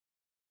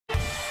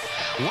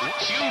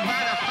What you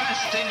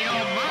manifest in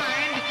your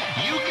mind,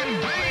 you can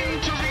bring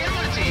to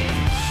reality.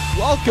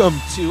 Welcome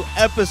to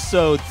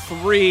episode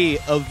 3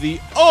 of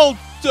the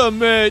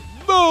Ultimate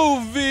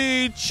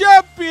Movie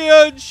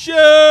Championship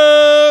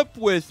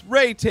with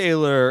Ray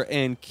Taylor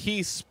and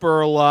Keith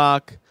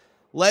Spurlock.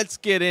 Let's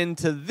get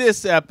into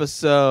this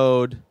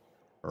episode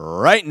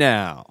right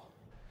now.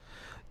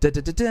 I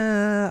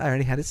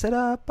already had it set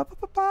up.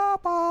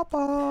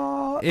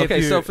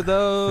 Okay, so for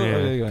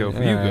those, go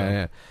for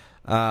you.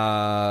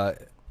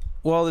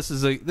 Well, this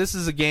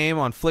is a game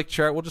on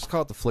FlickChart. We'll just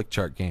call it the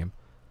FlickChart game.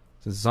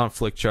 Since it's on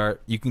FlickChart,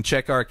 you can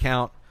check our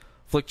account,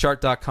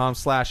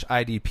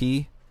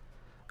 flickchart.com/IDP,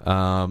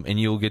 and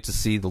you'll get to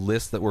see the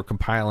list that we're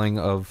compiling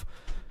of,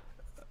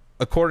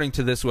 according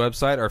to this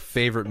website, our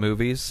favorite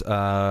movies.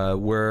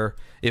 Where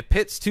it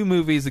pits two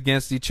movies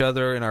against each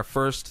other. In our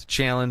first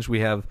challenge, we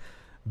have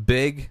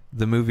Big,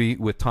 the movie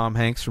with Tom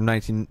Hanks from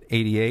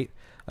 1988,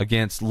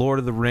 against Lord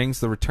of the Rings,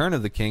 The Return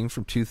of the King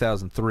from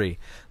 2003.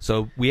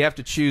 So we have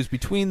to choose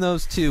between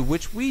those two,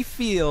 which we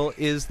feel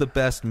is the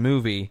best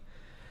movie.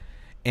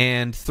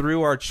 And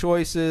through our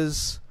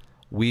choices,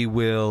 we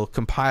will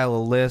compile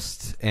a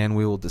list, and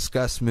we will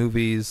discuss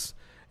movies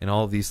and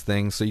all of these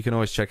things. So you can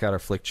always check out our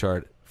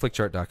FlickChart,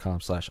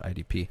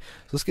 flickchart.com/IDP. So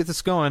let's get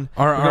this going.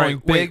 We're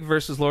going Big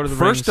versus Lord of the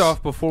Rings. First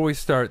off, before we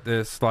start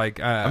this,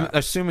 I'm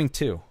assuming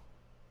 2.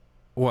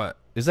 What?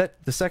 Is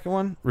that the second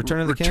one?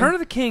 Return of the King? Return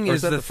of the King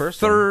is the first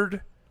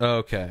third. Oh,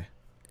 okay.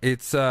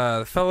 It's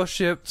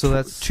Fellowship. So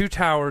that's Two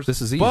Towers. This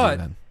is easy but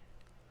then.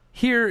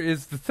 Here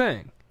is the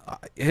thing.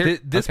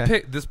 This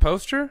okay. this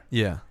poster.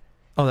 Yeah.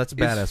 Oh, that's a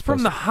badass. It's from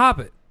poster. The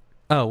Hobbit.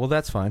 Oh, well,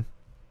 that's fine.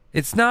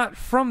 It's not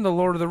from the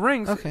Lord of the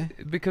Rings. Okay.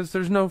 Because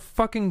there's no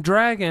fucking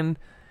dragon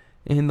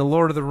in the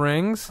Lord of the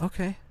Rings.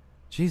 Okay.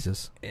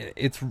 Jesus.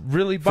 It's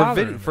really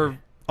bothering me. For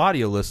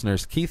audio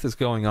listeners, Keith is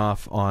going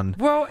off on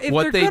what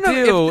they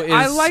do.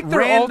 I like their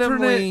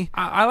randomly, alternate.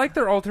 I like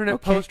their alternate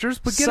posters,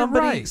 but get it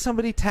right.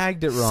 Somebody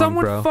tagged it wrong,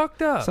 Someone bro.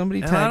 fucked up. Somebody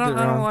And tagged it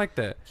wrong. I don't like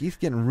that. Keith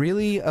getting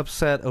really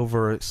upset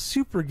over a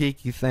super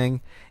geeky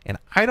thing, and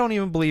I don't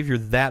even believe you're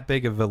that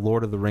big of a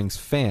Lord of the Rings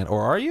fan,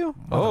 or are you?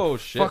 Oh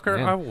shit, fucker!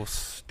 man. I will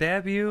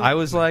stab you. I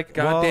was like,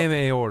 goddamn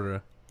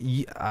aorta.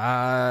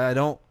 I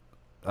don't.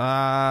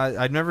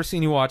 I've never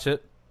seen you watch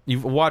it.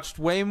 You've watched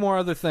way more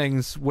other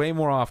things way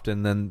more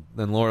often than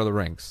Lord of the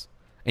Rings.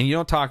 And you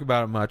don't talk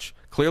about it much.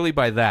 Clearly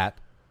by that,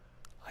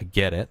 I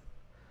get it.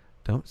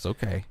 It's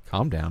okay.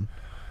 Calm down.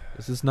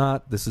 This is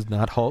not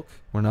Hulk.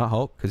 We're not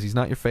Hulk because he's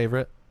not your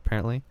favorite,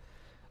 apparently.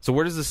 So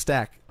where does this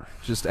stack?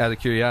 Just out of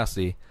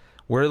curiosity,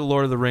 where do the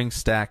Lord of the Rings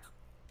stack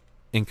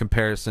in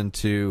comparison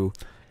to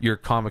your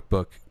comic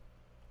book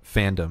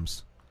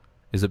fandoms?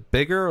 Is it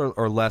bigger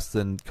or less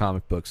than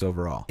comic books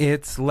overall?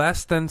 It's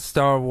less than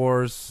Star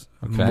Wars,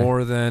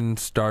 more than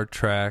Star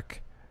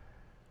Trek,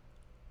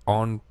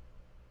 on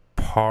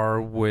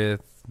par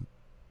with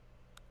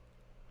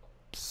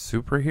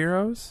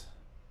superheroes.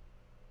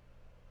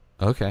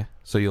 Okay,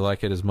 so you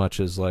like it as much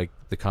as like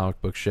the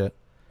comic book shit?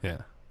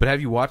 Yeah. But have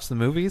you watched the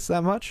movies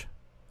that much?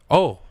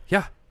 Oh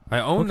yeah, I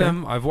own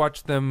them. I've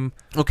watched them.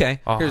 Okay,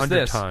 here's 100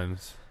 this.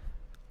 times.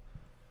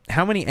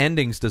 How many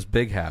endings does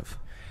Big have?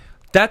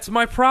 That's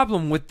my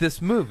problem with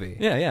this movie.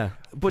 Yeah.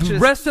 But the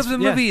rest of the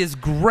movie is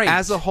great.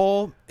 As a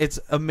whole, it's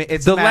a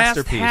the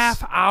masterpiece. last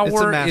half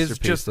hour is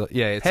just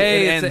it's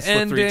an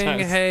ending.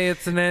 Hey,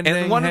 it's an ending.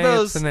 And one of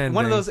those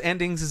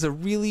endings is a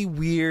really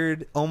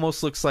weird,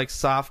 almost looks like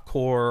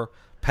softcore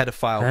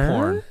pedophile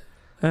porn.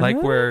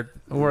 Like where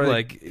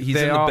like he's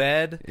in the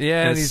bed,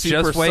 and he's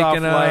super just waking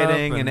soft up,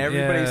 lighting, and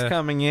everybody's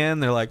coming in.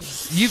 They're like,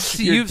 you've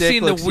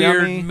seen the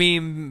weird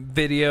meme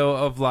video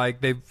of like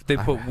they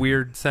put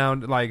weird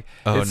sound like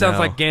it sounds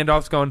like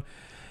Gandalf's going,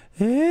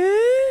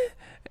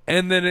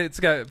 and then it's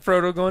got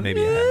Frodo going,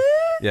 maybe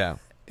yeah.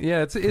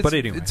 But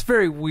anyway. It's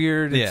very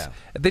weird.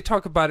 They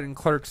talk about it in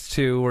Clerks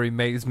too, where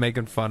he's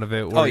making fun of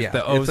it. Where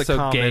the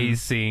so gay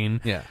scene.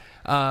 Yeah,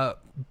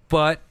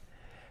 but.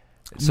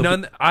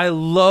 I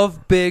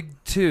love Big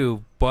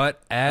too,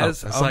 but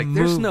as a movie,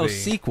 there's no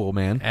sequel,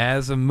 man.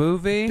 As a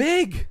movie,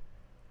 Big.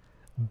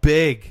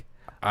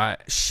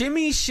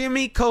 Shimmy,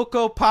 shimmy,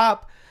 Cocoa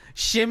Pop,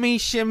 shimmy,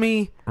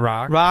 shimmy,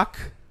 rock.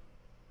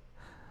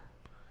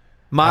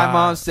 My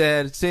mom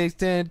said,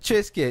 "16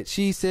 Trisket."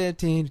 She said,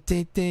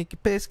 "Take a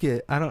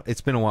biscuit." It's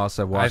been a while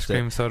since I've watched ice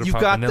cream, it. soda, You've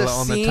pop, got vanilla the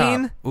on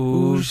scene. The top.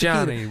 Ooh,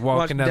 Johnny,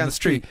 walking down the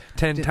street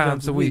 10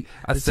 times a week.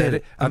 I said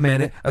it, I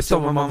meant it. I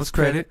stole my mama's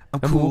credit.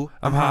 I'm cool,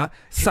 I'm hot.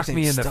 Suck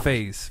me in the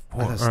face.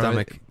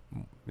 Stomach.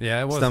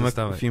 Yeah, it was stomach.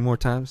 stomach. A few more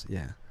times.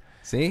 Yeah.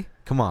 See?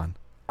 Come on.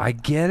 I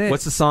get it.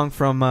 What's the song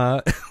from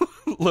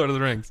Lord of the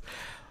Rings?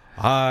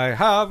 I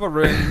have a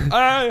ring.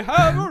 I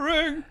have a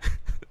ring.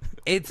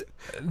 It's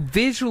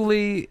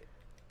visually,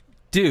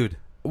 dude,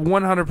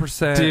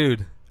 100%.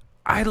 Dude,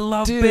 I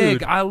love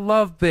Big. I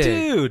love Big.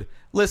 Dude,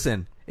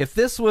 listen. If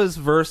this was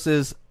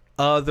versus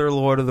other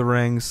Lord of the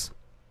Rings,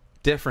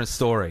 different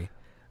story.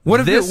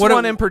 This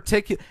one in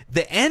particular,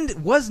 the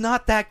end was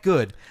not that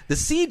good. The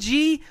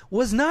CG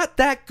was not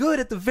that good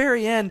at the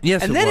very end.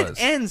 Yes, and then was.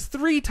 it ends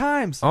 3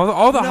 times.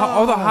 All the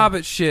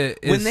Hobbit shit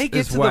is when they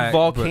get to whack, the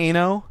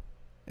volcano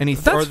and he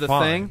That's throws the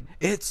fine. thing,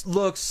 it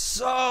looks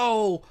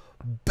so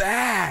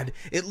bad.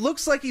 It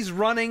looks like he's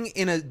running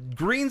in a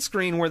green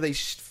screen where they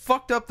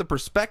fucked up the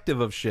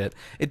perspective of shit.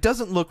 It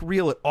doesn't look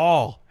real at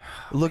all.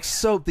 It looks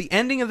so. The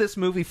ending of this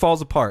movie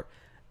falls apart.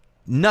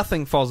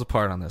 Nothing falls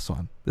apart on this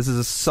one. This is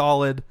a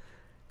solid,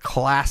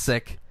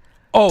 classic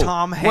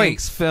Tom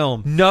Hanks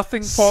film.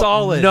 Nothing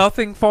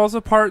falls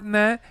apart in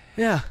that.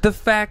 Yeah. The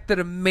fact that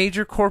a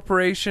major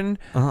corporation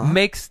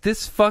makes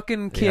this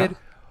fucking kid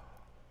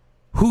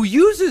who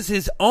uses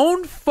his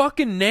own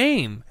fucking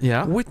name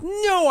with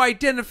no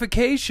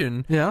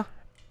identification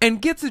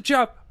and gets a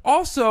job.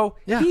 Also,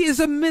 he is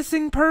a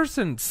missing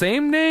person.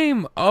 Same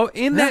name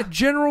in that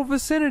general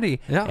vicinity.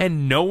 Yeah.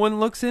 And no one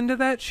looks into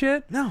that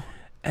shit? No.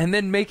 And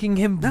then making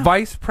him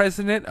vice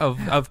president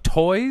of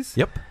toys?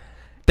 Yep.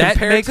 That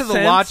Compared makes to the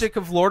sense. logic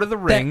of Lord of the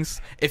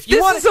Rings, This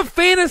is a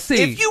fantasy.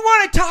 If you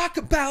want to talk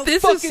about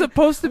this is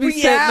supposed to be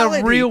set in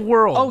the real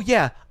world. Oh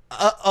yeah,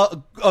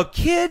 a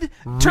kid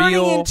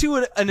turning into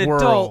an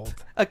adult.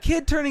 A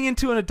kid turning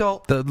into an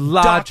adult. The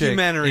logic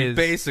documentary, is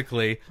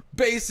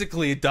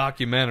basically a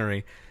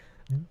documentary.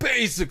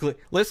 Basically,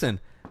 listen,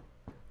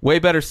 way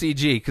better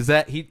CG because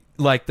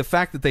the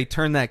fact that they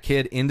turned that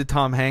kid into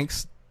Tom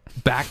Hanks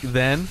back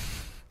then.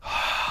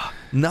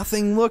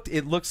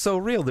 It looked so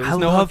real. There was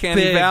no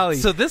uncanny valley.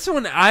 So this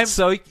one,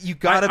 you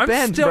gotta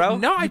bend, bro.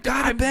 No, you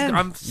gotta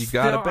bend. You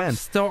gotta bend. I'm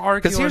still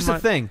arguing. Because here's the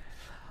thing: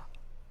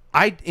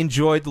 I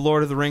enjoyed the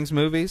Lord of the Rings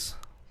movies,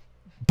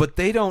 but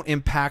they don't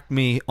impact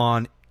me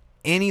on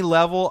any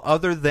level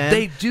other than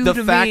they do the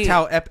to fact me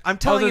how I'm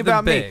telling you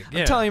about me. Yeah.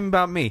 I'm telling you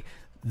about me.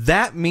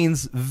 That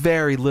means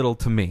very little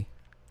to me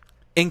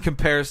in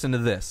comparison to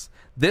this.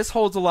 This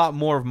holds a lot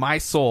more of my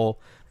soul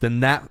than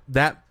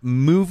that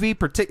movie,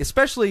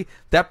 especially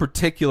that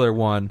particular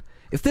one.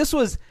 If this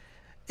was,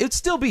 it'd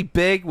still be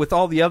big with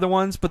all the other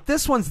ones, but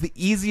this one's the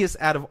easiest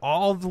out of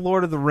all the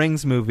Lord of the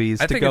Rings movies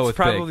to go with. I think it's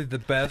probably the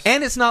best.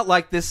 And it's not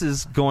like this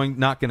is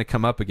not going to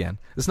come up again.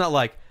 It's not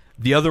like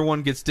the other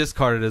one gets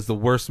discarded as the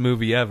worst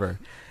movie ever.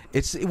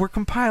 We're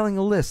compiling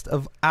a list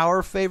of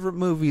our favorite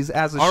movies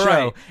as a show,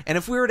 right. And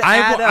if we were to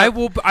add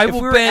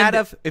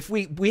bend. If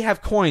we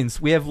have coins,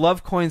 we have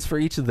love coins for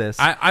each of this.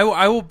 I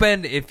will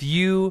bend if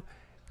you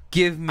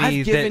give me.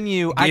 I've given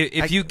you.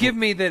 You give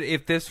me that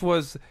if this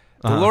was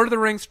the Lord of the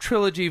Rings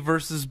trilogy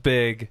versus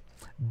Big,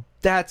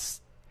 that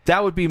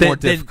would be more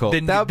difficult.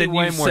 That would be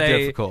way more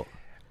difficult.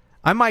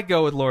 I might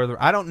go with Lord of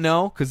the. I don't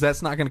know because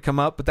that's not going to come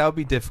up, but that would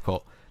be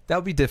difficult. That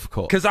would be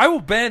difficult. Because I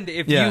will bend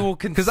if you will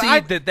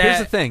concede that here's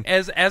the thing.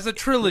 as a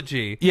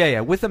trilogy.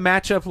 Yeah. With a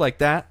matchup like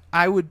that,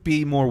 I would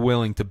be more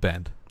willing to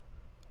bend.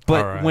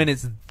 But when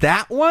it's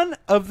that one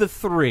of the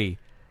 3,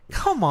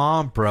 come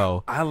on,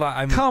 bro.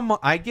 Come on,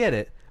 I get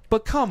it,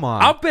 but come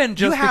on. I'll bend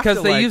just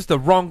because they used the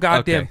wrong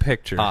goddamn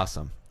picture.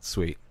 Awesome,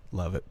 sweet,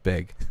 love it,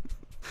 big.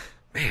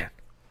 Man,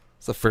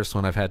 it's the first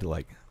one I've had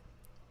to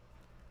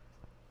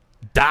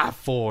die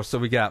for. So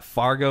we got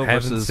Fargo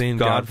versus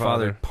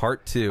Godfather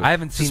Part 2. I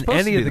haven't seen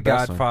any of the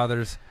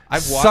Godfathers.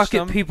 I've watched Suck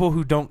them. at people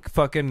who don't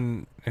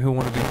who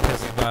want to be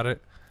pissed about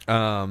it.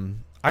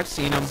 I've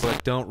seen them,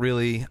 but don't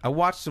really. I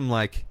watched them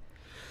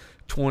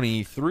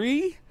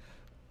 23.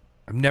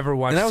 I've never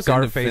watched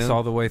Scarface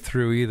all the way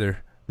through either,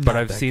 but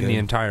I've seen the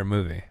entire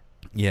movie.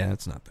 Yeah,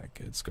 it's not that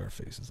good.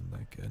 Scarface isn't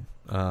that good.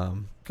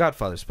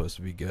 Godfather's supposed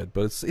to be good,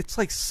 but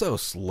it's so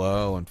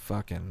slow and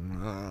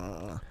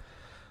fucking.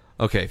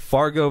 Okay,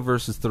 Fargo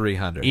versus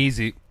 300.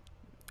 Easy.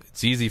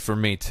 It's easy for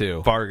me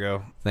too.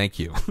 Fargo. Thank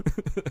you.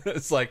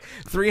 It's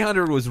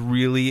 300 was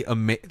really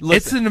amazing.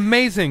 It's an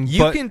amazing.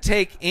 You can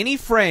take any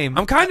frame.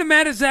 I'm kind of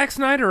mad at Zack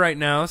Snyder right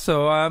now,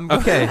 so I'm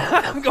okay.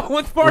 I'm going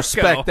with Fargo.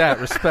 Respect that.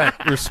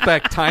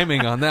 Respect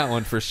timing on that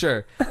one for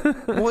sure.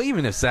 Well,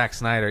 even if Zack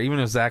Snyder,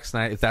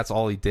 if that's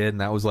all he did,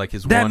 and that was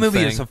his that one movie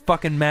thing, is a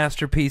fucking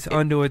masterpiece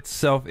unto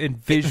itself in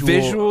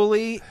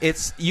visually.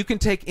 You can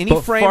take any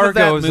frame Fargo of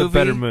that is movie. A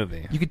better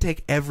movie. You can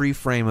take every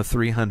frame of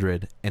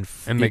 300 and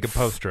make a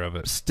poster of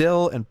it.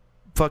 Still and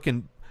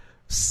fucking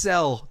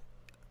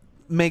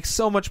make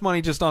so much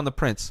money just on the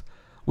prints.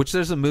 Which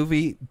there's a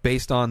movie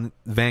based on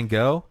Van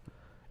Gogh,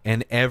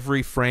 and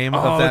every frame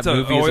of that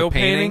movie is a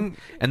painting,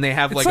 and they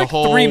have it's a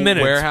whole 3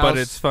 minutes, warehouse. But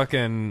it's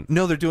fucking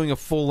no. They're doing a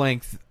full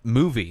length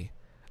movie.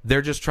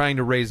 They're just trying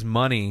to raise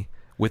money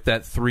with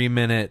that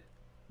 3-minute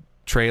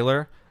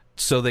trailer.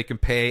 So they can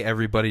pay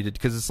everybody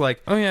because it's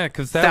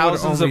because that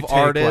thousands would only of take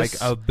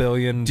artists $1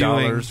 billion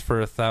for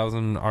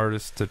 1,000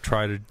 artists to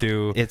try to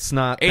do. It's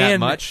not that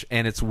much,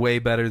 and it's way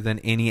better than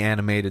any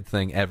animated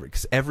thing ever.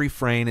 Because every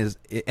frame is,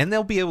 and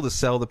they'll be able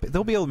to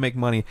they'll be able to make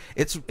money.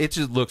 It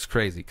just looks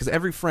crazy because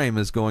every frame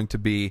is going to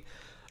be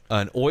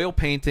an oil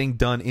painting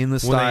done in the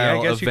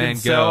style of Van Gogh.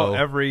 Sell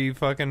every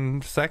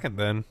fucking second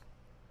then,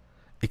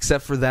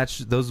 except for that.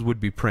 Those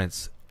would be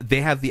prints.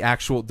 They have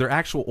they're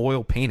actual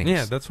oil paintings.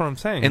 Yeah, that's what I'm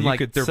saying. And you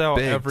could they're sell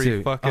big every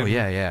too. fucking. Oh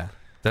yeah.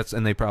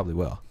 And they probably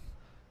will.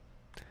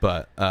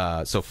 But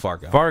so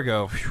Fargo.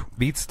 Fargo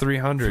beats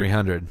 300.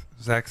 300.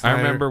 Zack Snyder.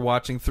 I remember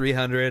watching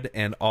 300,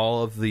 and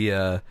all of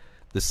the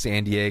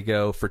San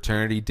Diego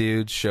fraternity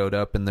dudes showed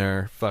up in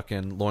their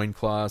fucking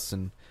loincloths,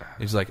 and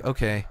he's like,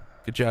 "Okay,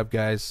 good job,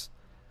 guys.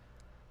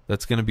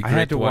 That's gonna be great." I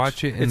had to watch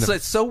watch it.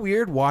 It's so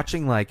weird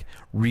watching like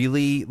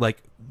really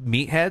like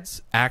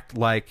meatheads act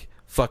like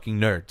fucking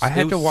nerds. I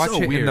had to watch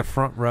it weird. in the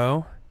front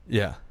row.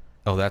 Yeah.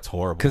 Oh, that's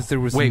horrible. Because there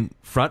was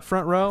front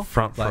row,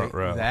 front like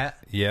row. That.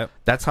 Yep.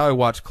 That's how I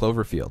watched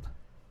Cloverfield,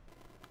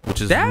 which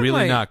is That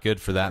really might- not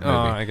good for that movie. Oh,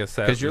 I guess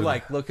that because you're would-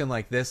 like looking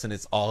like this and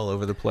it's all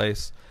over the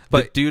place.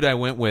 But the dude I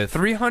went with,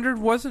 300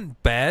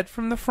 wasn't bad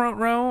from the front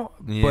row,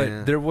 Yeah,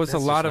 but there was a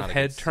that's lot just of not a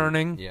head good scene.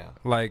 turning. Yeah.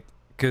 Like,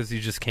 because you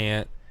just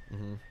can't.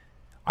 Mhm.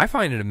 I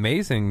find it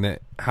amazing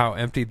that how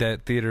empty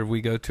that theater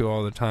we go to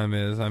all the time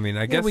is. I mean,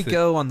 I guess we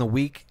go on the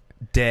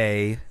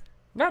weekday.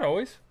 Not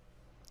always.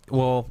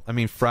 Well, I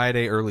mean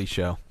Friday early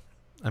show.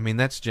 I mean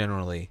that's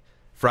generally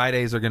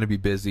Fridays are going to be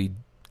busy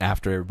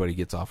after everybody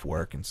gets off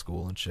work and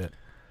school and shit.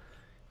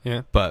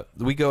 Yeah. But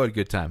we go at a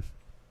good time.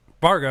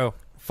 Fargo.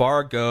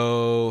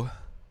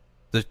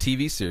 The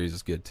TV series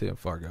is good too.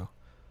 Fargo.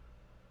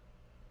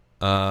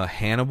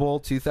 Hannibal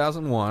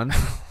 2001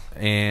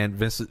 and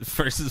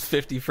versus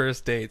 50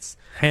 First Dates.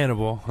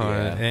 Hannibal.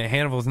 Yeah.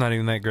 Hannibal's not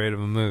even that great of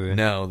a movie.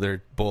 No,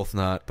 they're both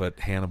not. But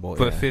Hannibal.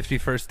 But yeah. 50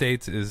 First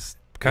Dates is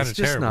kind of It's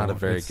just terrible. not a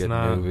very It's good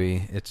not-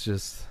 movie. It's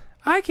just.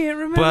 I can't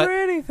remember But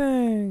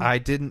anything.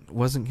 I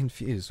wasn't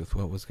confused with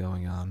what was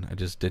going on. I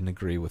just didn't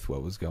agree with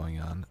what was going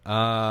on.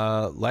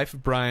 Life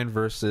of Brian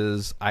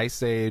versus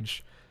Ice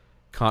Age,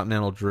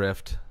 Continental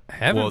Drift.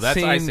 Haven't Well, that's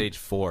seen- Ice Age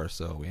 4,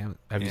 so we haven't.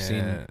 Have you seen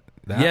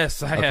that?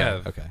 Yes, I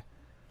have. Okay.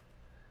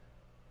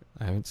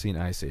 I haven't seen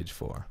Ice Age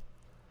 4.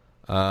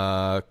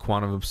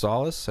 Quantum of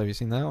Solace. Have you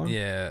seen that one?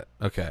 Yeah.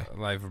 Okay.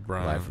 Life of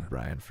Brian. Life of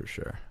Brian for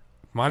sure.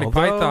 Monty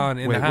Although- Python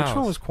in wait, the house. Which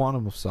one was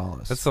Quantum of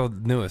Solace? That's the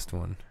newest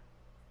one.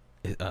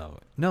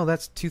 No,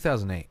 that's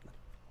 2008.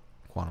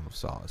 Quantum of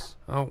Solace.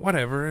 Oh,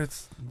 whatever.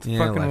 It's the Yeah,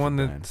 fucking Life of one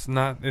Brian. that's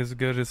not as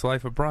good as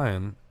Life of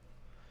Brian.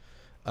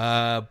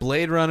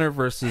 Blade Runner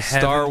versus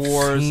Haven't Star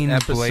Wars seen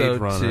Episode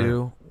Blade Runner.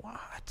 2. What?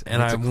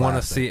 And That's I a want to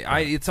classic, see it.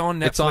 but It's on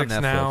Netflix, It's on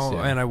Netflix, now,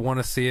 yeah. and I want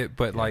to see it.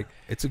 But like,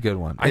 it's a good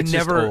one. I It's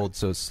never- just old,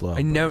 so it's slow. I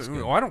but never. it's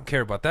good. Well, I don't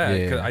care about that.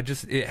 Yeah,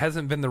 'Cause yeah. it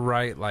hasn't been the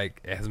right.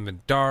 Like, it hasn't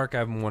been dark. I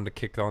haven't wanted to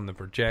kick on the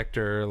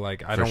projector.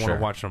 Like, I For don't want sure.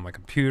 to watch it on my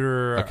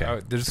computer.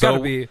 Okay. There's So, got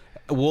to be.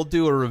 We'll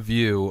do a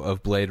review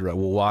of Blade Runner.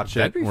 We'll watch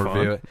That'd it, be and fun.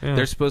 review it. Yeah.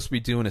 They're supposed to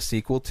be doing a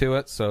sequel to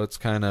it, so it's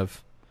kind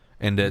of,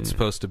 and it's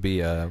supposed to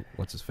be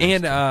what's his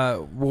face?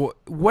 And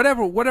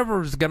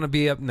whatever is going to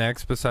be up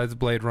next besides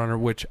Blade Runner,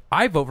 which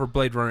I vote for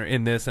Blade Runner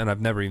in this, and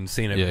I've never even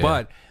seen it. Yeah,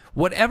 but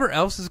whatever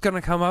else is going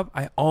to come up,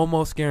 I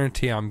almost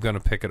guarantee I'm going to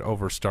pick it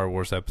over Star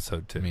Wars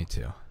Episode 2. Me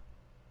too.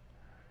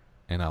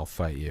 And I'll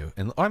fight you.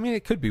 And I mean,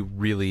 it could be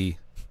really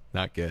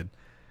not good.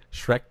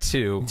 Shrek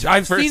 2.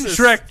 I've seen versus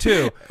Shrek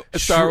 2.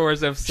 Star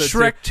Wars Episode 2.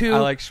 Shrek 2. I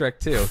like Shrek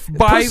 2.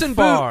 By Puss in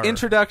far. Boot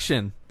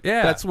introduction.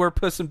 Yeah. That's where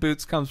Puss in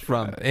Boots comes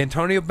from.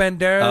 Antonio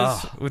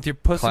Banderas with your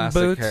Puss in classic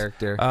Boots.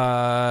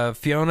 character.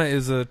 Fiona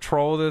is a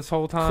troll this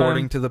whole time.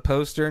 According to the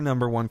poster,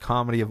 #1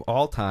 comedy of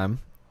all time,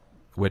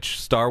 which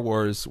Star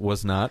Wars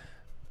was not.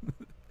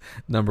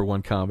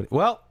 #1 comedy.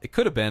 Well, it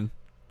could have been.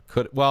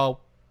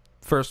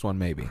 First one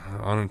maybe.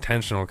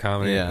 Unintentional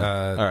comedy.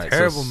 Yeah. All right.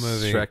 Terrible so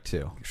movie. Shrek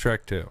 2.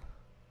 Shrek 2.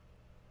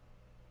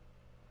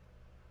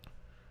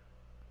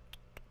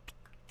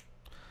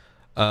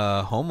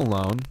 Home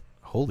Alone.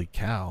 Holy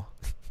cow.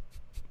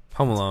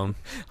 Home Alone.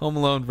 Home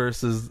Alone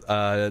versus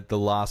The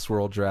Lost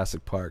World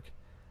Jurassic Park.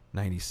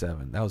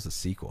 97. That was a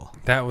sequel.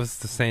 That was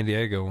the San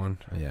Diego one.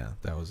 Yeah,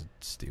 that was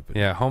stupid.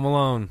 Yeah, Home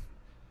Alone.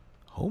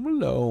 Home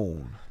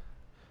Alone.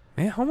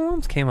 Man, Home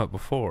Alone's came up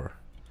before.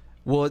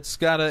 Well, it's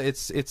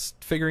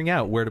figuring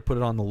out where to put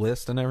it on the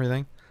list and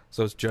everything.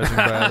 So it's judging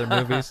by other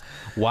movies.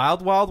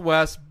 Wild Wild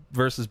West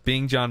versus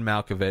Being John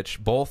Malkovich.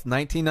 Both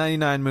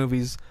 1999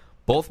 movies.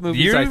 Both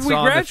movies Year I we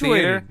saw in the theater.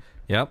 graduated.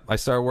 Yep, I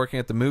started working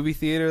at the movie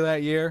theater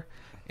that year,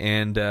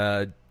 and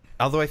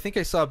although I think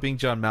I saw Being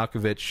John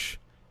Malkovich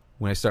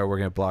when I started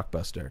working at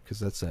Blockbuster, because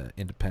that's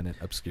independent,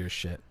 obscure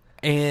shit.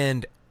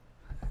 And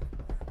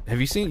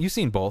Have you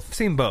seen both? I've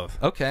seen both.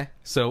 Okay,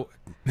 so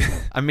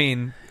I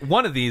mean,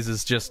 one of these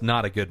is just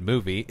not a good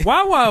movie.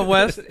 Wild Wild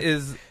West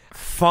is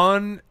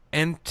fun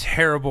and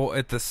terrible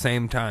at the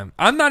same time.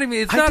 I'm not even.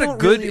 It's I not a don't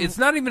good. really- It's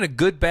not even a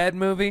good bad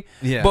movie.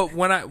 Yeah. But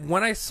when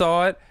I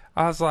saw it,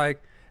 I was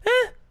like,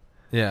 eh.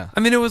 Yeah. I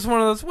mean, it was one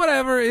of those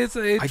whatever. It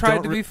I tried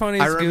don't to re- be funny.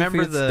 I It's remember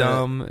goofy, it's the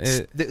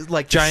dumb.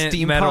 like giant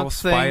the steampunk metal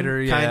thing spider,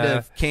 kind yeah.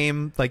 of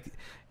came like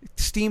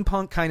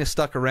steampunk kind of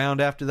stuck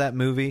around after that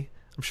movie.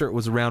 I'm sure it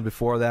was around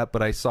before that,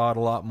 but I saw it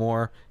a lot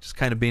more, just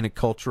kind of being a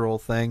cultural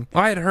thing.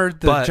 I had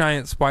heard the But-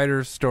 giant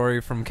spider story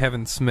from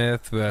Kevin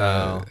Smith.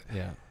 Yeah.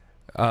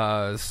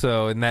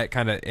 So and that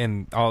kind of,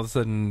 and all of a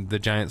sudden the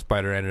giant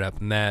spider ended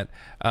up in that.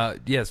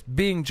 Yes,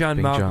 Being John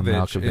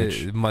Malkovich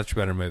is a much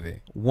better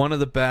movie. One of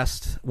the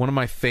best, one of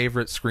my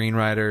favorite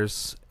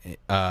screenwriters.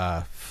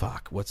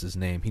 What's his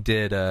name? He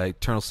did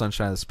Eternal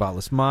Sunshine of the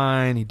Spotless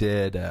Mind. He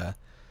did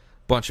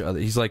bunch of other.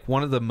 He's like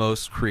one of the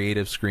most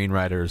creative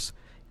screenwriters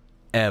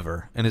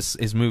ever, and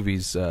his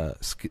movies,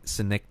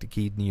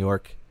 Synecdoche, New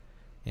York,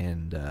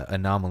 and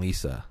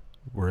Anomalisa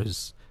were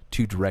his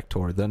two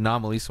director. The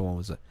Anomalisa one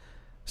was a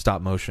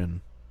stop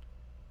motion.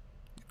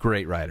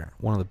 Great writer,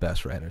 one of the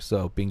best writers.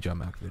 So being John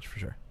Malkovich for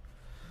sure.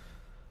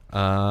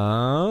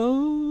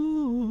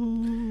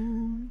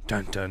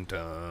 Dun dun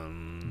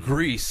dun.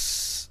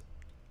 Grease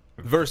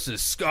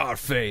versus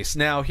Scarface.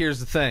 Now here's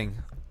the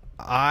thing.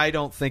 I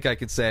don't think I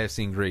could say I've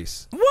seen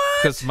Grease.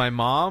 What? Because my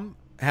mom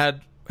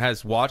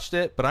has watched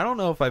it, but I don't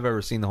know if I've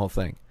ever seen the whole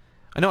thing.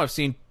 I know I've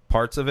seen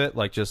parts of it,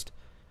 like just,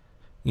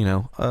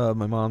 my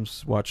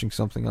mom's watching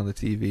something on the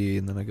TV,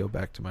 and then I go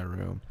back to my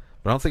room.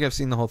 But I don't think I've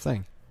seen the whole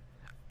thing.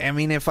 I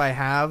mean, if I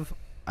have,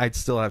 I'd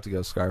still have to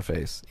go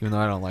Scarface, even though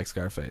I don't like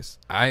Scarface.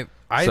 That's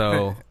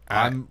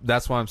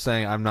why I'm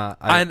saying I'm not.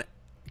 I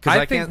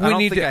think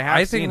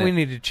we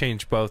need to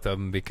change both of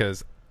them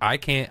because I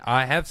can't.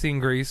 I have seen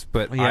Grease,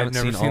 but I've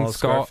never seen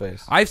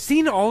Scarface. I've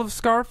seen all of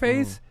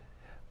Scarface,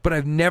 but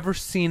I've never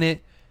seen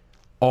it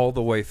all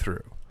the way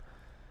through.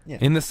 Yeah.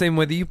 In the same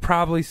way that you've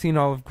probably seen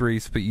all of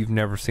Grease, but you've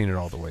never seen it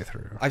all the way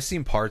through. I've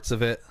seen parts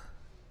of it.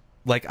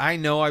 Like, I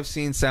know I've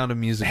seen Sound of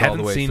Music all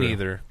the way through. Haven't seen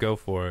either. Go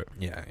for it.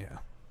 Yeah.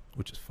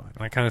 Which is fine.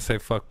 I kind of say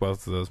fuck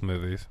both of those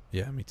movies.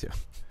 Yeah, me too.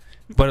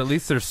 But at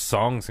least there's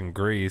songs in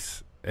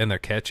Grease, and they're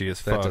catchy as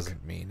fuck. That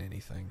doesn't mean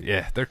anything.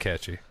 Yeah, they're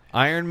catchy.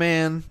 Iron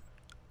Man,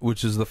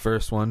 which is the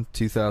first one,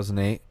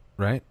 2008,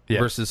 right? Yeah.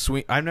 Versus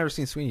Sweeney. I've never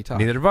seen Sweeney Todd.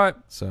 Neither have I.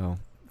 So,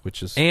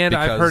 which is and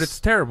I've heard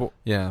it's terrible.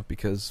 Yeah,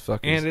 because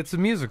fucking. And it's a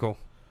musical.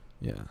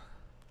 Yeah.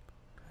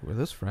 Were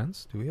those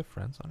friends? Do we have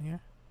friends on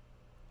here?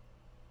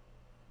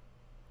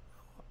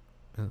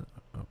 I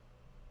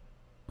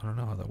don't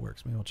know how that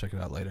works. Maybe I'll check it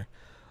out later.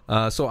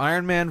 So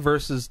Iron Man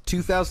versus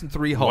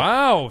 2003 Hulk.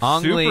 Wow,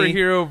 Ang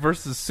superhero Lee.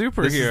 Versus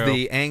superhero. This is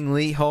the Ang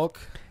Lee Hulk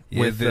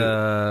with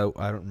I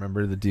don't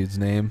remember the dude's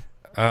name.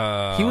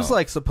 He was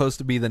like supposed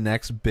to be the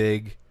next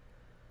big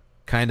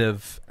kind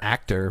of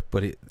actor,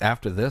 but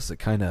after this, it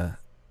kind of.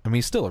 I mean,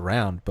 he's still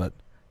around, but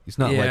he's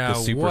not like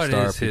the superstar what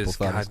is people his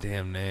thought.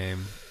 Goddamn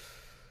name.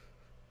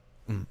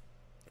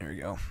 There we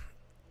go.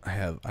 I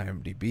have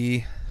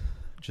IMDb,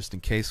 just in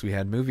case we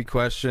had movie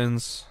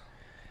questions.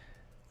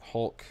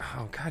 Hulk.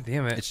 Oh, God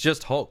damn it. It's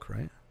just Hulk,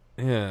 right?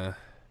 Yeah.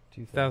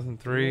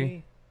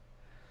 2003.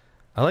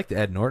 I like the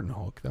Ed Norton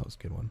Hulk. That was a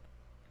good one.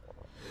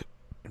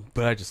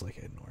 But I just like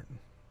Ed Norton.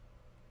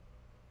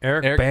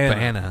 Eric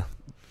Bana.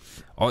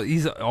 Oh,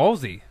 he's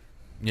Aussie.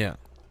 Yeah.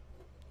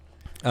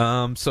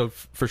 So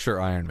for sure,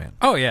 Iron Man.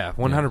 Oh yeah,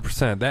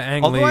 100%. That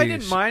Ang Lee. Although I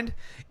didn't mind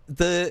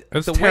the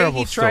way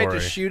he tried to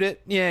shoot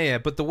it. Yeah.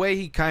 But the way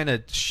he kind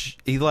of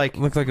he like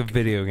looked like a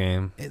video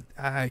game.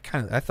 I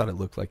thought it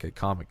looked like a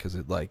comic because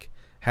it like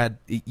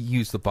he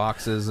used the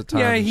boxes at times.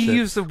 Yeah, he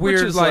used the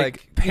weird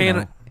like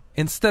panel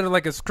instead of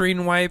like a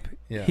screen wipe.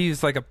 Yeah. He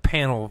used like a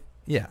panel.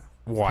 Yeah.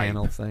 Wipe.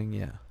 Panel thing.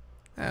 Yeah.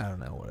 I don't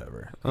know.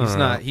 Whatever. He's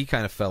not. He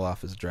kind of fell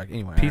off as a director.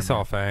 Anyway. Peace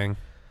off, Ang.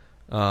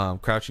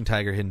 Crouching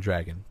Tiger, Hidden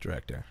Dragon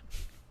director.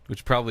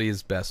 Which probably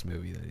is best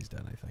movie that he's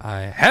done, I think.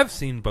 I have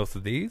seen both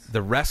of these.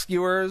 The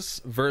Rescuers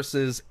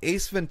versus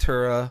Ace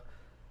Ventura,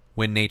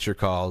 When Nature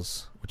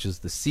Calls, which is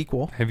the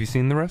sequel. Have you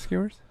seen The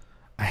Rescuers?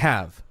 I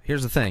have.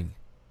 Here's the thing.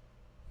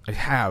 I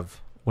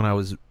have when I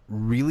was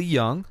really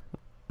young,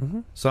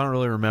 so I don't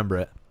really remember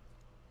it.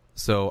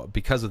 So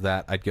because of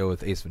that, I'd go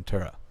with Ace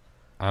Ventura.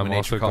 I'm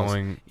also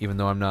going... Even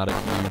though I'm not a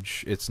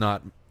huge... It's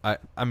not... I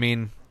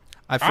mean,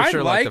 I for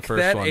sure like the first one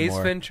more. I like that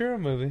Ace Ventura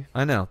movie.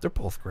 I know. They're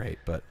both great,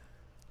 but...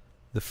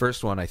 The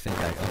first one, I think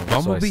I owned.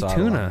 Bumblebee so I saw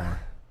Tuna. A lot more.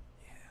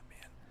 Yeah,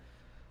 man.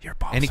 Your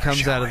balls and he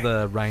comes out of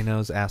the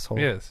rhino's asshole.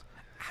 Yes.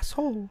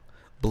 Asshole.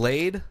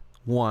 Blade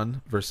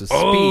 1 versus Speed.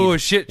 Oh,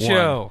 shit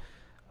show.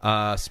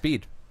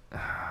 Speed.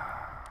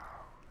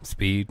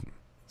 Speed.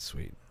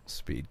 Sweet.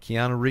 Speed.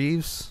 Keanu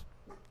Reeves.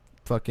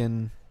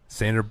 Fucking...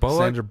 Sandra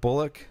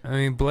Bullock. I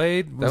mean,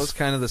 Blade that was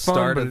kind of the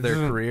start of their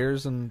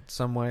careers in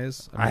some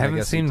ways. I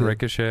haven't seen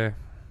Ricochet.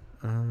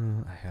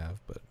 I have,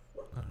 but...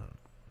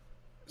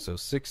 So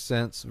Sixth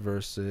Sense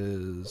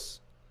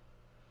versus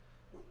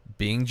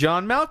Being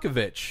John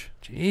Malkovich.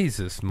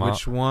 Jesus,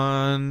 which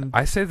one?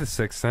 I say The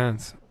Sixth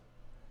Sense.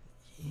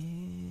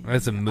 Yeah.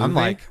 As a movie, I'm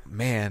like,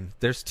 man,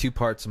 there's two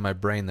parts of my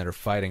brain that are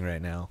fighting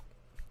right now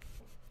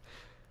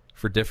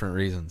for different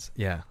reasons.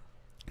 Yeah,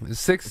 The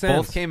Sixth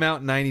Sense. Both came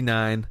out in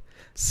 '99.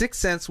 Sixth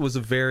Sense was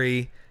a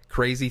very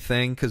crazy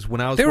thing because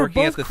when I was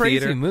working at the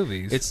theater,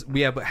 movies.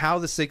 But how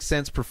The Sixth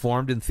Sense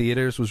performed in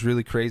theaters was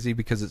really crazy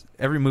because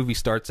every movie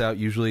starts out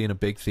usually in a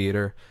big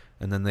theater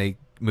and then they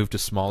move to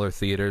smaller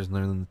theaters and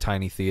then in the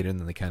tiny theater and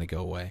then they kind of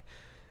go away.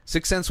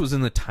 Sixth Sense was in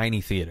the tiny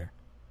theater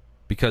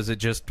because it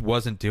just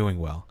wasn't doing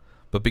well,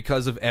 but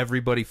because of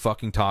everybody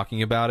fucking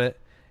talking about it,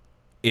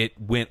 it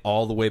went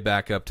all the way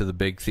back up to the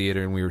big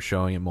theater and we were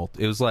showing it.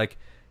 It was like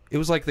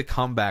the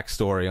comeback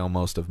story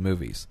almost of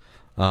movies,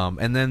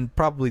 and then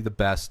probably the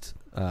best.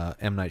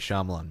 M. Night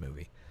Shyamalan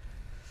movie.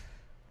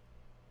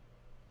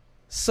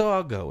 So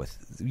I'll go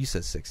with, you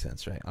said Sixth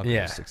Sense, right? I'll go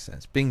with Sixth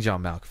Sense. Being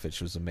John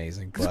Malkovich was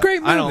amazing. It's a great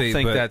movie. I don't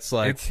think that's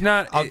like, it's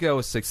not. I'll go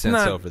with Sixth Sense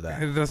over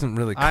that. It doesn't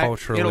really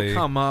culturally. It'll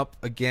come up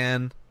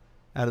again.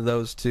 Out of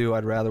those two,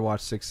 I'd rather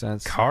watch Sixth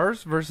Sense.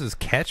 Cars versus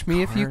Catch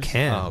Me If You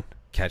Can. Oh,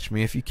 Catch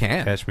Me If You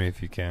Can. Catch Me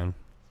If You Can.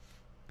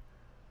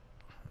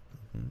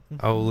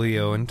 Oh,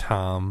 Leo and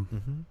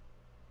Tom.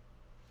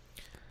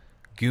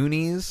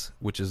 Goonies,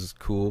 which is a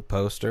cool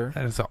poster.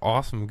 That is an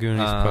awesome Goonies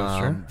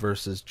poster.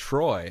 Versus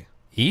Troy.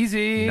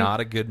 Easy. Not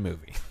a good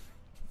movie.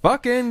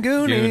 Fucking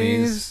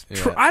Goonies.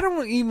 Yeah. I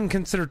don't even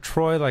consider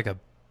Troy like a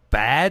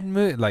bad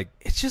movie. Like,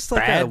 it's just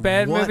like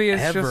bad movie.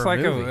 It's just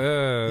like movie.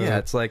 yeah.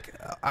 It's like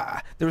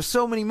there were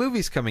so many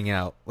movies coming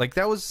out. Like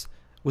that was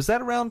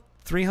that around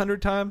 300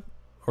 time,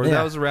 or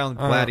that was around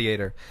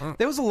Gladiator?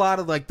 There was a lot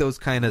of like those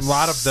kind of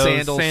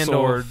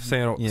sandal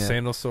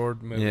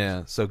sword movies.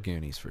 Yeah, so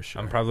Goonies for sure.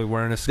 I'm probably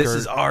wearing a skirt. This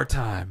is our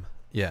time.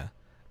 Yeah,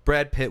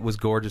 Brad Pitt was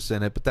gorgeous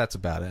in it, but that's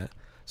about it.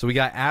 So we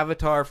got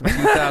Avatar from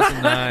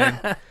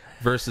 2009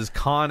 versus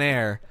Con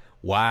Air.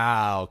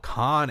 Wow,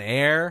 Con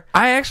Air.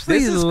 I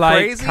actually like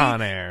crazy.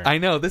 Con Air. I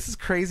know, this is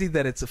crazy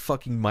that it's a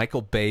fucking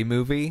Michael Bay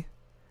movie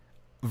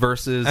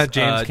versus a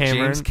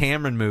James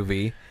Cameron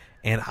movie.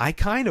 And I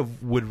kind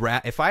of would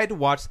if I had to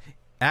watch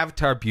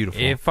Avatar,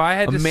 beautiful. If I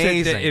had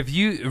amazing. To sit there, if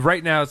you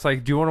right now, it's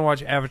like, do you want to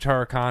watch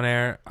Avatar or Con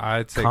Air?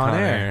 I'd say Con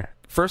Air.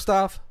 First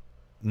off,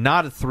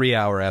 not a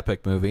 3-hour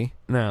epic movie.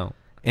 No.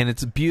 And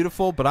it's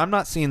beautiful, but I'm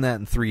not seeing that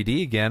in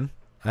 3D again.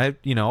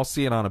 I'll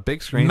see it on a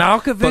big screen.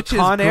 Malkovich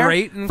is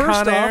great in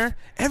Con Air.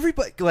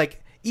 Everybody,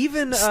 like,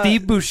 even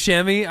Steve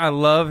Buscemi, I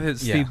love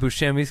Steve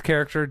Buscemi's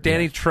character.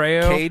 Danny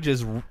Trejo. Cage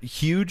is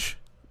huge.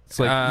 It's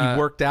like he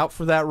worked out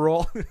for that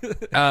role.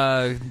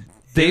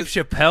 Dave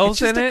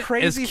Chappelle's in it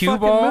as Cue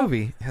Ball.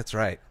 Movie. That's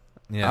right.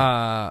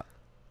 Yeah.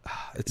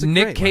 It's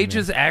Nick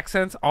Cage's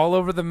accents all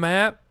over the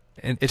map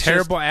and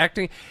terrible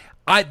acting.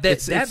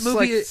 That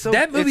movie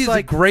is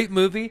a great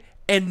movie,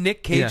 and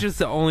Nick Cage is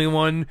the only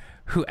one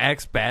who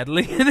acts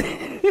badly in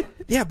it.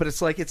 Yeah, but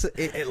it's like I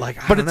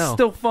but don't know. It's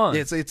still fun.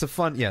 It's a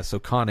fun. Yeah, so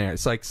Con Air.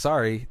 It's like,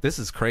 sorry, this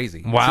is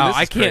crazy. Wow, so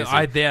this is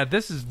crazy.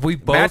 This is we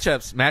both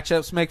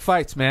matchups make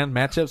fights, man.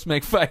 Matchups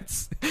make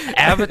fights.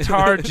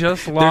 Avatar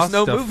just lost.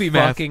 There's no movie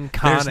fucking math.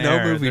 Con There's no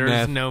Air. movie There's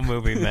math. no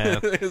movie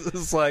math.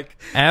 It's like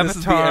Avatar. This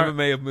is the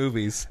MMA of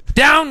movies.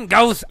 Down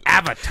goes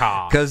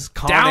Avatar. Because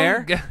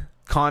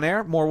Con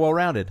Air, more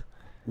well-rounded.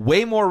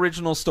 Way more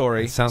original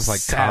story. It sounds like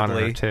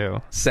Connor,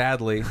 too.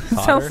 Sadly.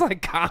 Sounds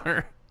like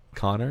Connor.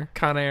 Connor?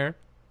 Con Air.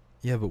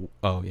 Yeah, but...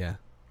 Oh, yeah.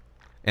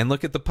 And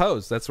look at the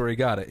pose. That's where he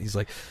got it. He's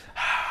like,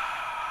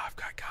 I've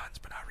got guns,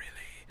 but not really.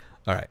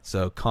 All right,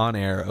 so Con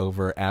Air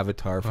over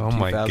Avatar from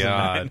 2009. Oh, my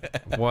God.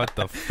 What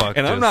the fuck?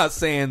 And I'm not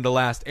saying The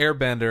Last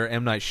Airbender,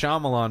 M. Night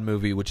Shyamalan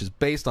movie, which is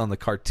based on the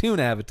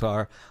cartoon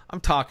Avatar. I'm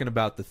talking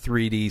about the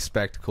 3D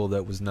spectacle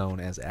that was known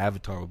as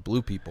Avatar with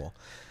blue people.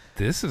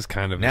 This is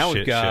kind of now a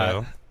shit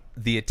show.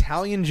 The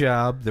Italian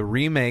Job, the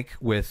remake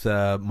with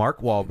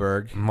Mark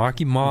Wahlberg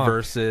Marky Mark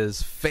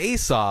versus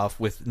Face Off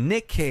with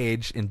Nick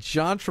Cage and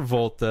John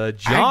Travolta,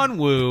 John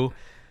Woo.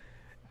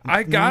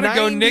 I gotta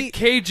go Nick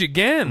Cage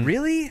again.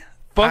 Really?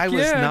 Fuck I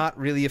was not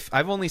really.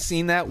 I've only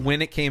seen that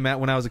when it came out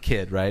when I was a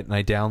kid, right? And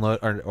I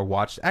downloaded or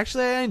watched.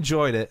 Actually, I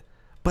enjoyed it,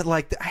 but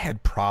like I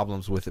had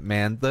problems with it,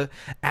 man. The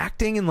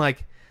acting and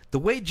like the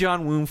way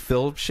John Woo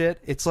filmed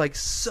shit, it's like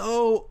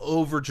so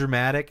over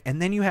dramatic.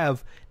 And then you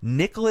have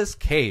Nicolas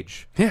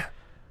Cage. Yeah.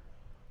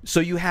 So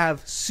you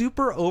have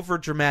super over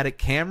dramatic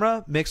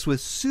camera mixed with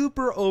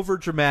super over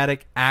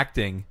dramatic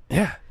acting.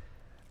 Yeah.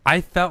 I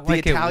felt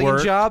like the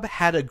Italian Job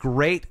had a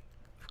great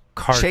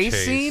car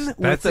chase scene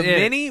with the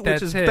Mini,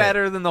 which is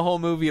better than the whole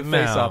movie of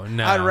Face Off.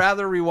 No. I'd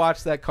rather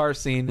rewatch that car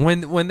scene.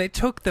 When they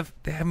took the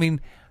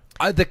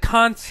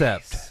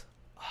concept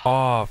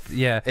off.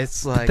 Yeah.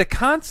 It's like the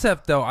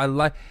concept though,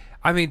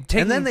 and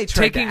then they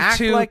tried to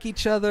act like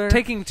each other.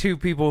 Taking two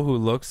people who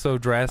look so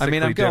drastically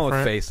I'm going different.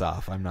 with Face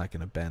Off. I'm not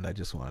going to bend. I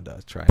just wanted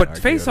to try. But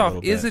Face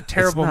Off is a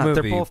terrible movie.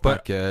 They're both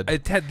not good.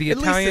 It had the At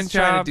Italian least it's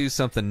Job trying to do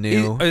something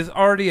new. Is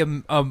already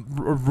a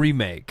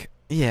remake.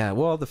 Yeah,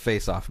 well, the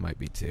Face Off might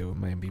be too. It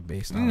might be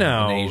based on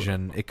an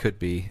Asian. It could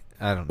be.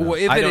 I don't know. Well,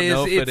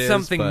 if it's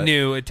something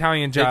new.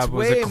 Italian Job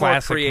was a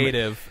classic. More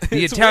creative.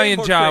 The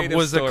Italian Job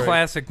was a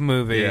classic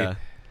movie. Yeah.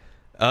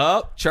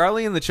 Oh,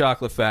 Charlie and the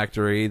Chocolate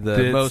Factory,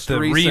 the most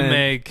recent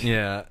remake.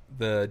 Yeah,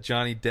 the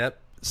Johnny Depp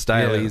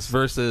stylies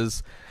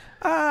versus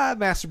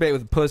Masturbate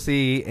with a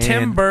Pussy. And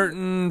Tim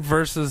Burton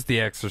versus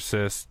The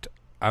Exorcist.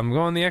 I'm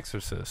going The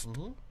Exorcist.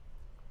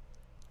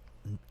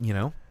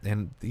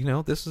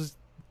 Mm-hmm. This is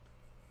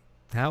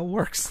how it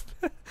works.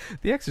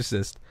 The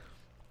Exorcist.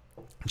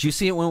 Did you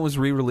see it when it was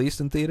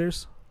re-released in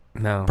theaters?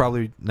 No.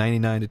 Probably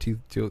 99 to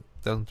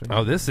 2003.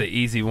 Oh, this is an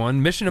easy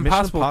one. Mission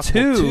Impossible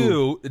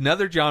 2.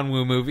 Another John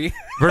Woo movie.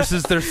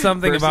 Versus There's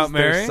Something About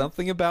Mary. There's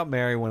Something About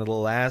Mary, one of the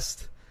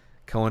last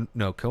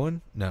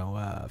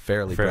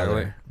Farrelly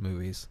brother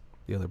movies.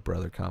 The other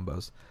brother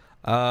combos.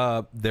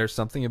 There's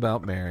Something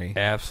About Mary.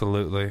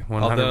 Absolutely.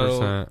 100%.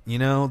 Although,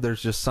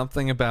 there's just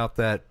something about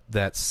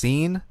that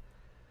scene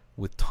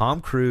with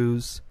Tom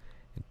Cruise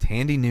and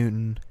Tandy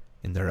Newton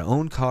in their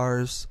own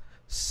cars,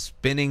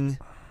 spinning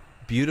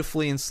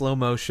beautifully in slow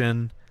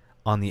motion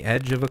on the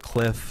edge of a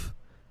cliff,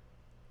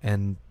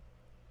 and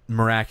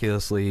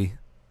miraculously,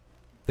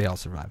 they all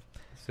survive.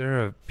 Is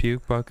there a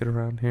puke bucket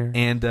around here?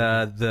 And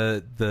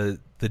the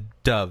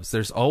doves.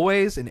 There's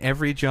always, in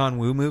every John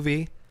Woo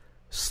movie,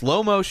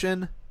 slow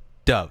motion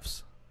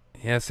doves.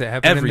 Yes, it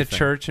happened in the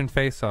church and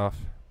Face Off.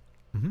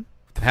 Mm-hmm.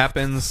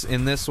 Happens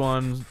in this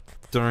one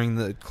during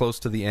the close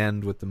to the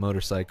end with the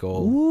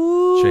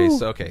motorcycle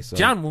chase. Okay, so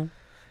John Woo.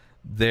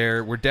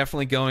 We're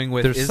definitely going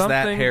with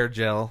that hair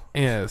gel?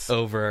 Yes.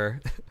 Over.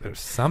 There's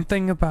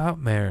something about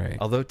Mary.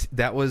 Although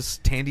that was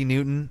Tandy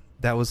Newton.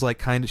 That was like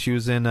kind of, she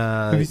was in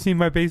Have you seen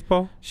My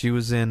Baseball? She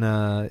was in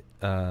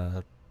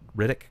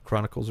Riddick,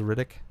 Chronicles of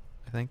Riddick,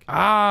 I think.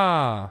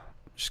 Ah.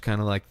 She's kind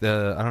of like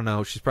I don't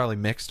know, she's probably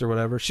mixed or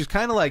whatever. She's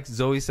kind of like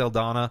Zoe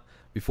Saldana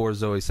before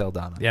Zoe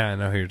Saldana. Yeah, I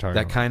know who you're talking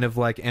about. That kind of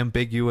like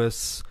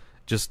ambiguous,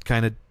 just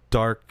kind of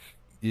dark,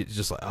 it's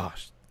just like, oh,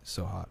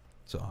 so hot.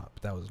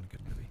 But that wasn't a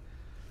good movie.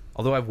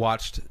 Although I've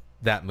watched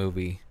that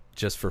movie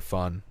just for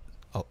fun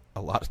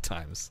a lot of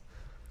times.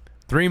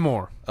 3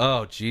 more.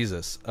 Oh,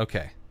 Jesus.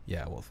 Okay.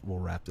 Yeah, we'll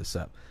wrap this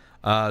up.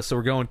 So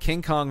we're going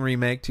King Kong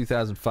remake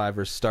 2005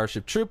 versus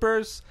Starship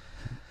Troopers.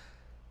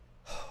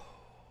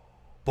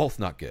 Both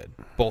not good.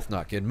 Both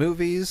not good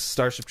movies.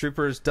 Starship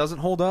Troopers doesn't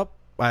hold up.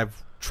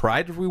 I've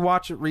tried to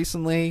rewatch it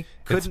recently.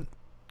 Couldn't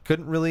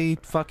really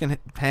fucking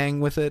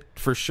hang with it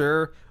for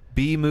sure.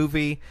 B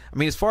movie. I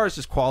mean, as far as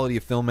just quality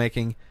of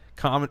filmmaking,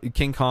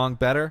 King Kong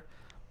better,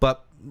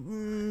 but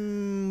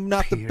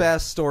not the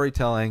best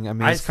storytelling. I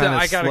mean, it's kind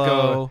of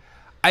slow.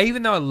 Go.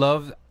 Even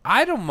though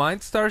I don't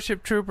mind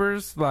Starship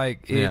Troopers.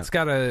 Like, it's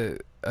got a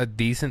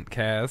decent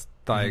cast.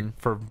 Like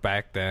for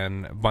back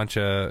then, a bunch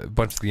of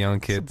the young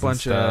kids. I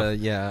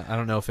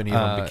don't know if any of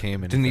them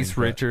became anything. Denise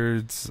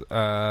Richards,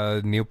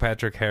 Neil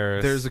Patrick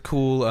Harris. There's a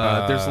cool.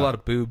 There's a lot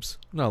of boobs.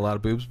 Not a lot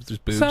of boobs, but there's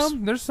boobs.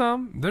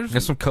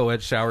 There's some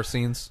co-ed shower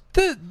scenes.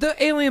 The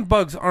alien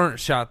bugs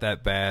aren't shot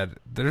that bad.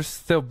 They're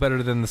still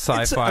better than the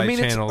sci-fi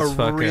channels. It's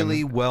a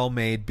really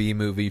well-made B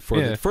movie for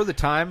the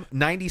time.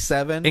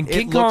 97. And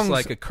King Kong's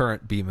looks like a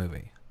current B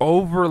movie.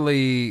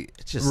 Overly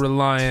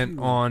reliant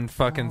on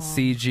fucking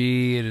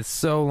CG. It is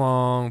so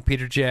long.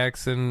 Peter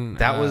Jackson.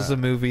 That was a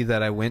movie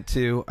that I went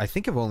to. I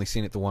think I've only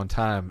seen it the one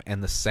time,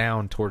 and the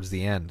sound towards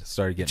the end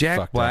started getting fucked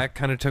up. Jack Black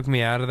kind of took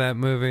me out of that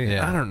movie.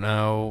 Yeah. I don't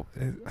know.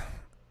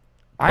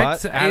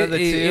 But out of the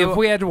two,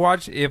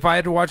 if I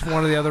had to watch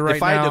one or the other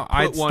right now,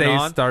 I'd stay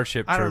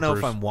Starship Troopers. I don't know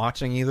if I'm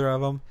watching either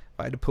of them.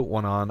 If I had to put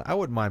one on, I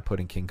wouldn't mind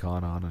putting King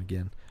Kong on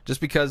again, just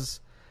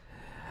because.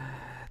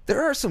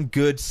 There are some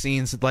good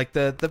scenes, like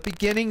the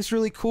beginning's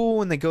really cool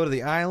when they go to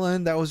the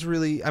island. That was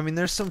really, I mean,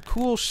 there's some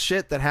cool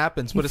shit that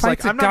happens, but it's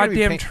like I'm not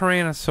goddamn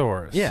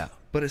Tyrannosaurus. Yeah,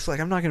 but it's like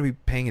I'm not going to be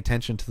paying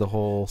attention to the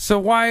whole. So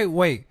why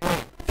wait?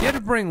 If you had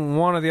to bring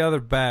one or the other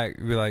back,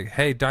 you'd be like,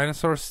 hey,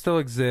 dinosaurs still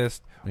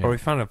exist, or we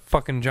found a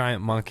fucking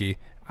giant monkey.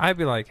 I'd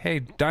be like, hey,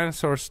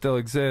 dinosaurs still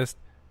exist.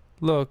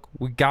 Look,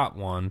 we got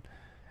one.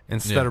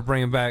 Instead of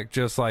bringing back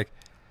just like.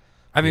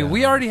 I mean,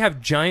 we already have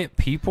giant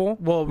people.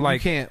 Well,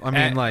 like, you can't. I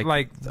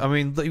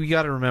mean, you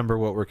got to remember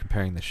what we're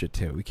comparing this shit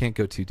to. We can't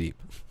go too deep.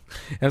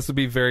 It has to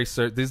be very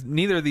certain.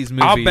 Neither of these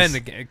movies. I'll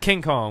bend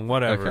King Kong,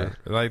 whatever. Okay.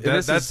 Like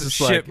that's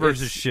shit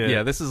versus shit.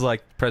 Yeah, this is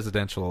like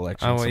presidential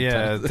elections. Oh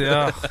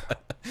yeah,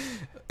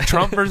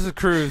 Trump versus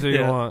Cruz. Who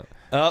you want?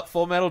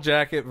 Full Metal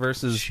Jacket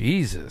versus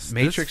Jesus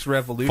Matrix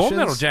Revolutions. Full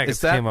Metal Jacket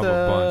came up a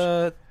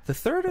bunch. The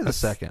third or the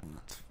second?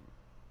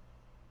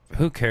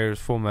 Who cares?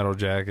 Full Metal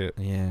Jacket.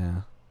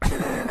 Yeah.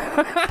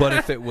 But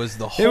if it was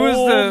the whole,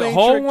 Matrix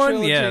whole one,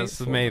 trilogy,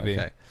 yes, maybe.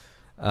 Okay.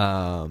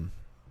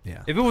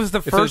 Yeah. If it was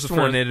the first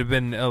one, it'd have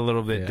been a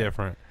little bit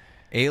different.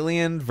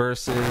 Alien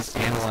versus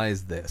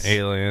Analyze This.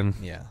 Alien.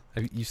 Yeah.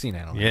 Have you seen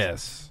Analyze?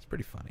 Yes. It's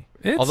pretty funny.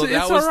 Although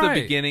that was the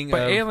beginning of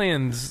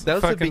Aliens.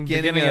 That was the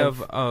beginning of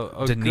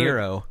De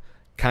Niro.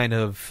 Kind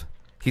of.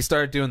 He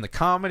started doing the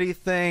comedy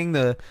thing,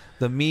 the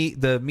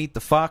Meet the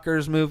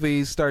Fockers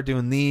movies, started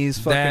doing these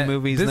fucking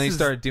movies, and then he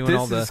started doing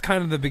all the. This is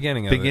kind of the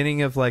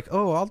beginning of like,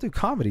 oh, I'll do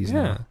comedies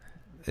now.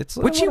 It's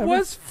which he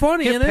was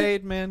funny in it. Get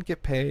paid, man.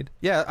 Get paid.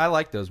 Yeah, I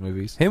like those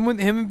movies. Him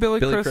and Billy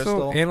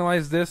Crystal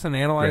Analyze This and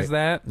Analyze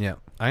That. Yeah,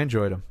 I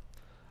enjoyed them.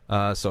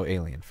 So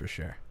Alien for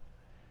sure.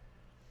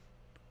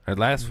 All right,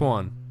 last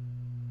one.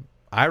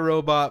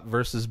 iRobot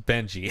versus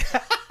Benji.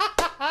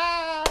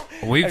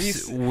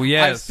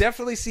 Yes, I've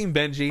definitely seen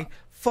Benji.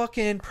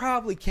 Fucking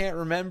probably can't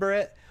remember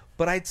it,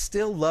 but I'd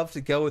still love to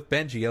go with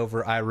Benji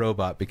over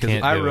iRobot because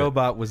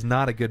iRobot was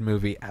not a good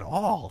movie at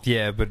all.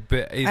 Yeah, but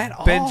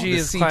Benji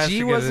is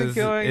CG wasn't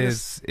going.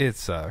 It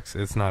sucks.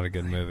 It's not a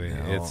good movie.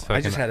 No. It's fucking I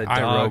just had a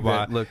dog iRobot.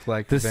 That looked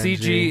like the Benji.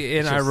 CG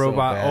in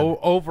iRobot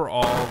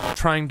overall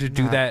trying to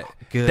do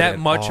that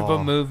much of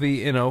a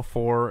movie in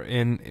 2004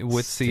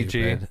 with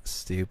CG.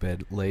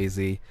 Stupid,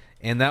 lazy,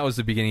 and that was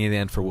the beginning of the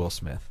end for Will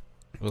Smith.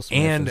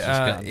 And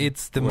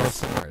it's the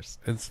most.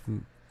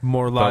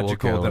 more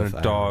logical than a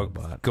with dog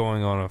iRobot.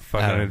 going on a I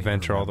fucking don't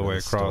adventure all the way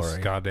remember the across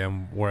story.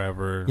 goddamn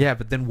wherever. Yeah,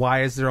 but then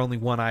why is there only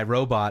one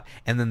iRobot?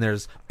 And then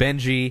there's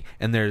Benji,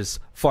 and there's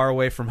Far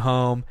Away from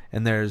Home,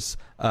 and there's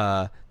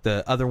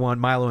the other one,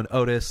 Milo and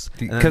Otis.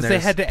 Because they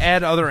had to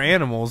add other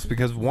animals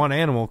because one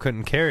animal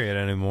couldn't carry it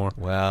anymore.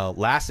 Well,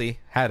 Lassie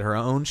had her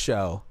own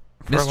show.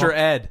 For a Mr. long-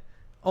 Ed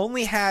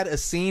only had a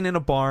scene in a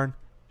barn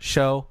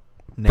show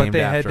named But they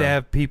had after to him.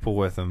 have people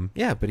with him.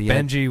 Yeah, but he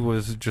had- Benji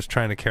was just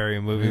trying to carry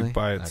a movie Really?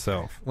 by Okay.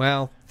 itself.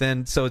 Well,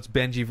 then, so it's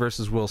Benji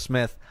versus Will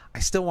Smith. I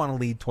still want to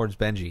lead towards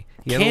Benji.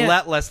 He had Can't- a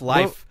lot less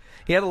life.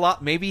 He had a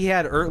lot. Maybe he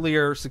had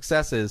earlier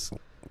successes.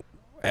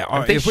 They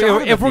If, shot him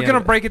at if the we're end gonna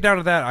of it. break it down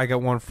to that, I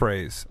got one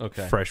phrase.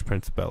 Okay. Fresh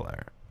Prince of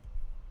Bel-Air.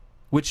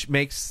 Which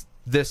makes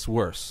this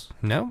worse.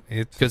 No,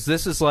 it's Because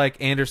this is like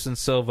Anderson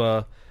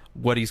Silva,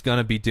 what he's going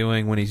to be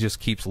doing when he just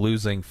keeps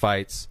losing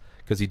fights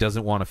because he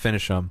doesn't want to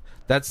finish them.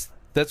 That's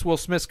Will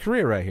Smith's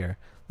career right here.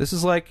 This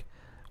is like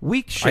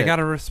weak shit. I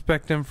gotta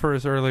respect him for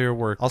his earlier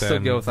work. I'll still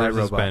then go with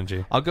versus iRobot.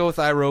 Benji. I'll go with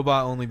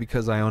iRobot only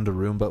because I owned a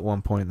Roomba at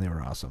one point and they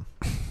were awesome.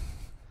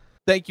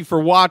 Thank you for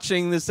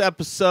watching this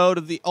episode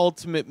of the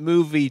Ultimate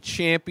Movie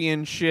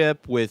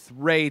Championship with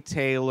Ray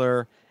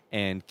Taylor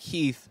and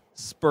Keith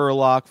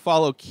Spurlock.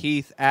 Follow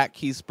Keith at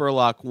Keith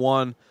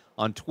Spurlock1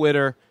 on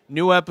Twitter.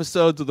 New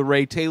episodes of The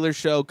Ray Taylor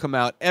Show come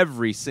out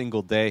every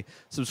single day.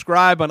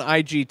 Subscribe on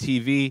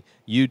IGTV,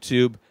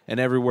 YouTube, and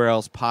everywhere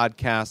else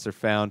podcasts are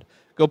found.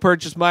 Go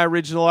purchase my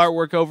original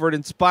artwork over at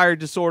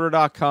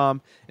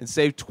InspiredDisorder.com and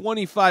save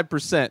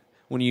 25%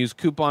 when you use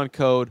coupon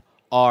code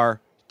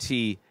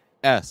RTS.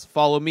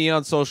 Follow me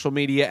on social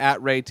media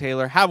at Ray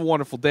Taylor. Have a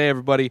wonderful day,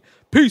 everybody.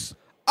 Peace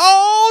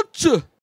out!